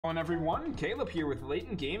On everyone, Caleb here with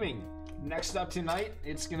Leighton Gaming. Next up tonight,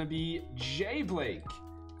 it's gonna be Jay Blake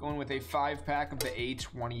going with a 5-pack of the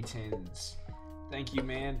A20 tins. Thank you,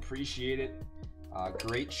 man. Appreciate it.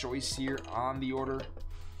 Great choice here on the order.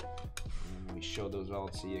 And we show those all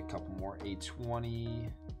to you. A couple more A20.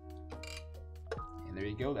 And there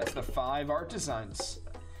you go. That's the 5 art designs.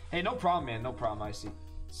 Hey, no problem, man. No problem. I see.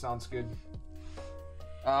 Sounds good.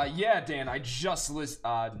 Yeah, Dan. I just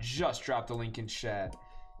dropped the link in chat.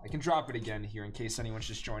 I can drop it again here in case anyone's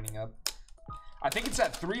just joining up. I think it's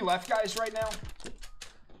at 3 left, guys, right now.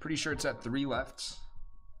 Pretty sure it's at 3 left.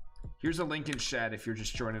 Here's a link in chat if you're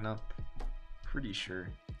just joining up. Pretty sure.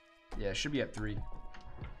 Yeah, it should be at 3.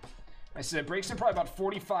 I said it breaks in probably about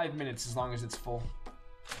 45 minutes as long as it's full.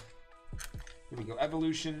 Here we go.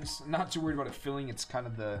 Evolutions. I'm not too worried about it filling. It's kind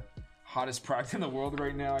of the hottest product in the world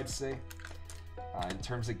right now, I'd say. In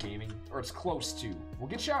terms of gaming, or it's close to. We'll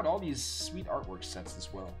get you out all these sweet artwork sets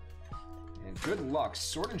as well. And good luck,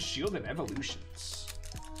 Sword and Shield and Evolutions.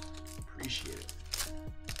 Appreciate it.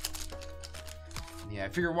 Yeah, I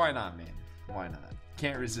figure why not, man? Why not?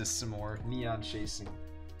 Can't resist some more neon chasing.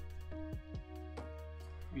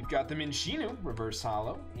 We've got the Minchinu, Reverse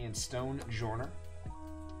Hollow, and Stone Jorner.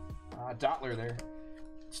 Dottler there.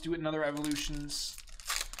 Let's do it another Evolutions.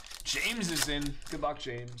 James is in. Good luck,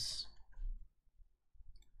 James.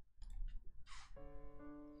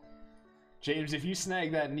 James, if you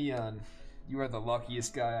snag that neon, you are the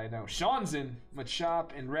luckiest guy I know. Sean's in.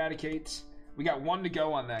 Machop and Eradicate. We got 1 to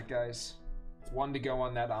go on that, guys. 1 to go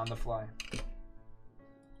on that on the fly.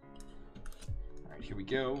 Alright, here we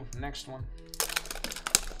go. Next one.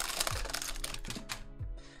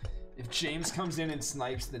 If James comes in and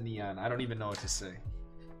snipes the neon, I don't even know what to say.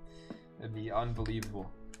 That'd be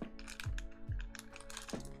unbelievable.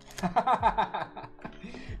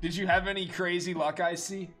 Did you have any crazy luck, I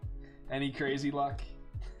see? Any crazy luck?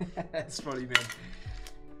 That's funny,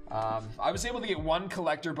 man. I was able to get 1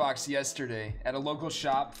 collector box yesterday at a local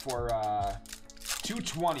shop for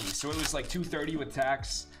 $2.20, so it was like $2.30 with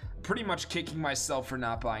tax. Pretty much kicking myself for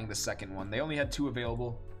not buying the second one. They only had 2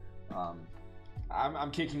 available.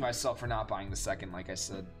 I'm kicking myself for not buying the second, like I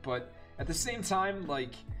said. But at the same time,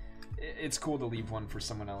 like, it's cool to leave 1 for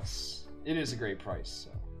someone else. It is a great price,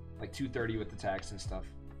 so like $2.30 with the tax and stuff.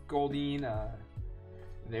 Goldine,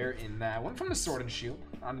 there in that one from the Sword and Shield.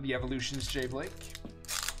 Onto the Evolutions, Jay Blake.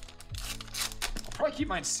 I'll probably keep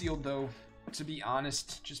mine sealed though, to be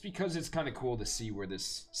honest, just because it's kind of cool to see where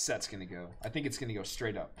this set's gonna go. I think it's gonna go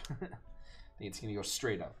straight up. I think it's gonna go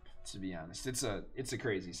straight up, to be honest. It's a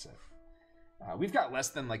crazy set. We've got less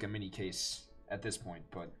than like a mini case at this point,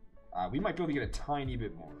 but we might be able to get a tiny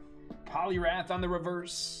bit more. Poliwrath on the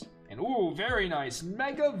reverse. And ooh, very nice.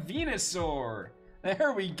 Mega Venusaur.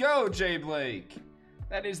 There we go, Jay Blake.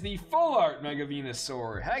 That is the full art Mega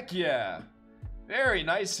Venusaur. Heck yeah. Very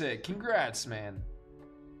nice hit. Congrats, man.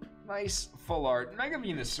 Nice full art Mega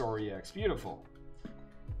Venusaur EX. Beautiful.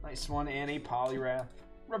 Nice one. And a Poliwrath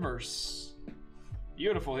reverse.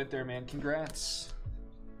 Beautiful hit there, man. Congrats.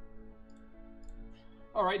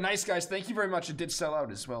 Alright, nice, guys. Thank you very much. It did sell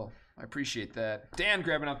out as well. I appreciate that. Dan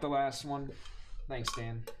grabbing up the last one. Thanks,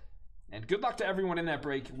 Dan. And good luck to everyone in that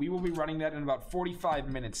break. We will be running that in about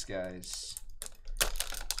 45 minutes, guys.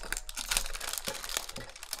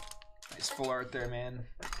 Nice full art there, man.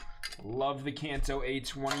 Love the Kanto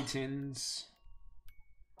A20 tins.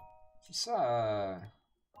 Is this,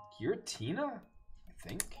 Giratina? I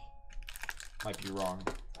think. Might be wrong.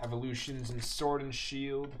 Evolutions and Sword and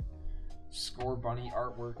Shield. Score Bunny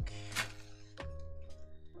artwork.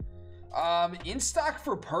 In stock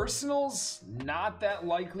for personals, not that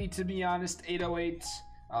likely, to be honest. 808.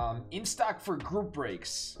 In stock for group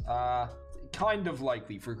breaks, kind of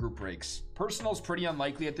likely for group breaks. Personals pretty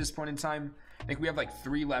unlikely at this point in time. I think we have like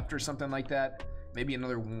 3 left or something like that. Maybe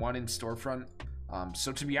another 1 in storefront.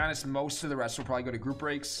 So to be honest, most of the rest will probably go to group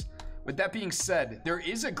breaks. With that being said, there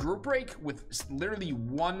is a group break with literally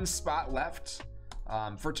 1 spot left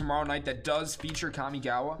for tomorrow night that does feature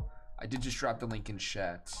Kamigawa. I did just drop the link in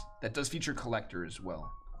chat. That does feature Collector as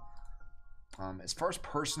well. As far as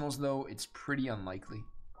personals, though, it's pretty unlikely.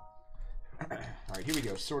 Alright, here we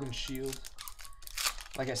go. Sword and Shield.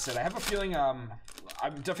 Like I said, I have a feeling I'm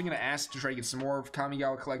definitely going to ask to try to get some more of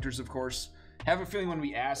Kamigawa Collectors, of course. I have a feeling when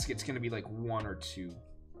we ask, it's going to be like 1 or 2.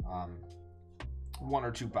 1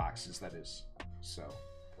 or 2 boxes, that is. So,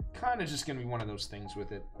 kind of just going to be one of those things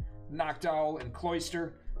with it. Noctowl and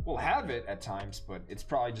Cloyster. We'll have it at times, but it's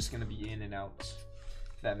probably just going to be in and out.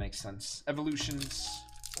 If that makes sense. Evolutions.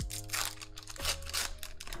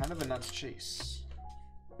 Kind of a nuts chase.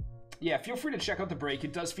 Yeah, feel free to check out the break.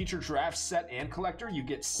 It does feature draft, set, and collector. You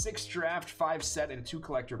get 6 draft, 5 set, and 2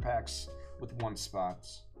 collector packs with 1 spot.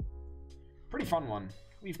 Pretty fun one.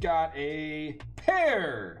 We've got a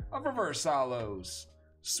pair of reverse hollows.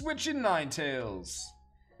 Switching Ninetales.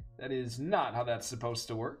 That is not how that's supposed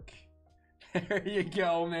to work. There you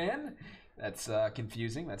go, man. That's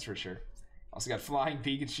confusing, that's for sure. Also got Flying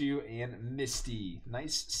Pikachu and Misty.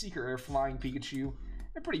 Nice Secret Rare Flying Pikachu.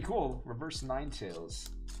 They're pretty cool. Reverse Ninetales.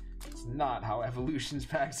 It's not how Evolutions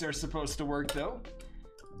packs are supposed to work, though.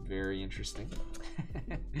 Very interesting.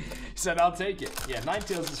 Said I'll take it. Yeah,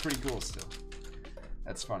 Ninetales is pretty cool still.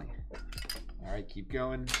 That's funny. Alright, keep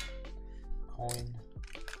going. Coin.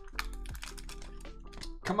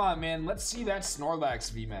 Come on, man. Let's see that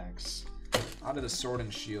Snorlax VMAX. Out of the Sword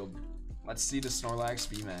and Shield. Let's see the Snorlax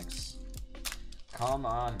VMAX. Come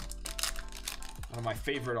on. One of my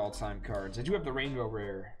favorite all-time cards. I do have the Rainbow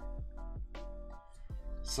Rare.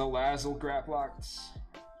 Salazzle Graplocked.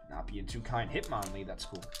 Not being too kind. Hitmonlee, that's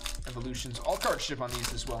cool. Evolutions. All cards ship on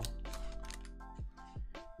these as well.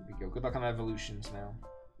 Here we go. Good luck on Evolutions now.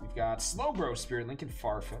 We've got Slowbro, Spirit Link, and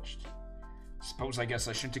Farfetch'd. Suppose I guess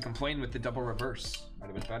I shouldn't have complained with the double reverse. Might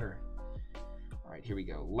have been better. Alright, here we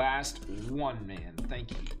go. Last one, man.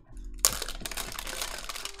 Thank you.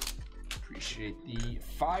 Appreciate the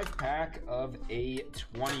 5-pack of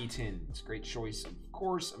a20 tins. Great choice, of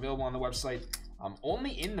course. Available on the website.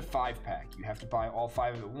 Only in the 5-pack. You have to buy all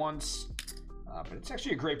 5 of it at once. But it's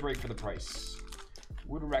actually a great break for the price.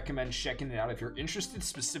 Would recommend checking it out if you're interested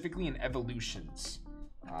specifically in Evolutions.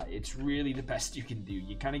 It's really the best you can do.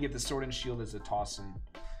 You kind of get the Sword and Shield as a toss-in.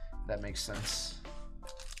 If that makes sense.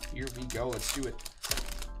 Here we go. Let's do it.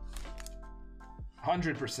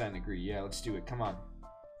 100% agree. Yeah, let's do it. Come on.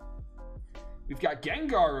 We've got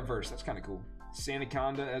Gengar reverse. That's kind of cool.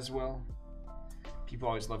 Sandaconda as well. People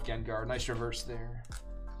always love Gengar. Nice reverse there.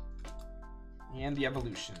 And the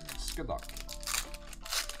Evolutions. Good luck.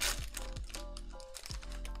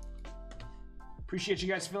 Appreciate you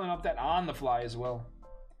guys filling up that on the fly as well.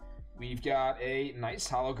 We've got a nice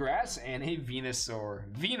Holograss and a Venusaur.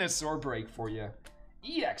 Venusaur break for you.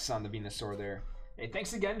 EX on the Venusaur there. Hey,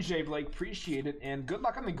 thanks again, Jay Blake. Appreciate it. And good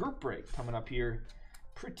luck on the group break coming up here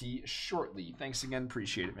pretty shortly. Thanks again.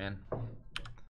 Appreciate it, man.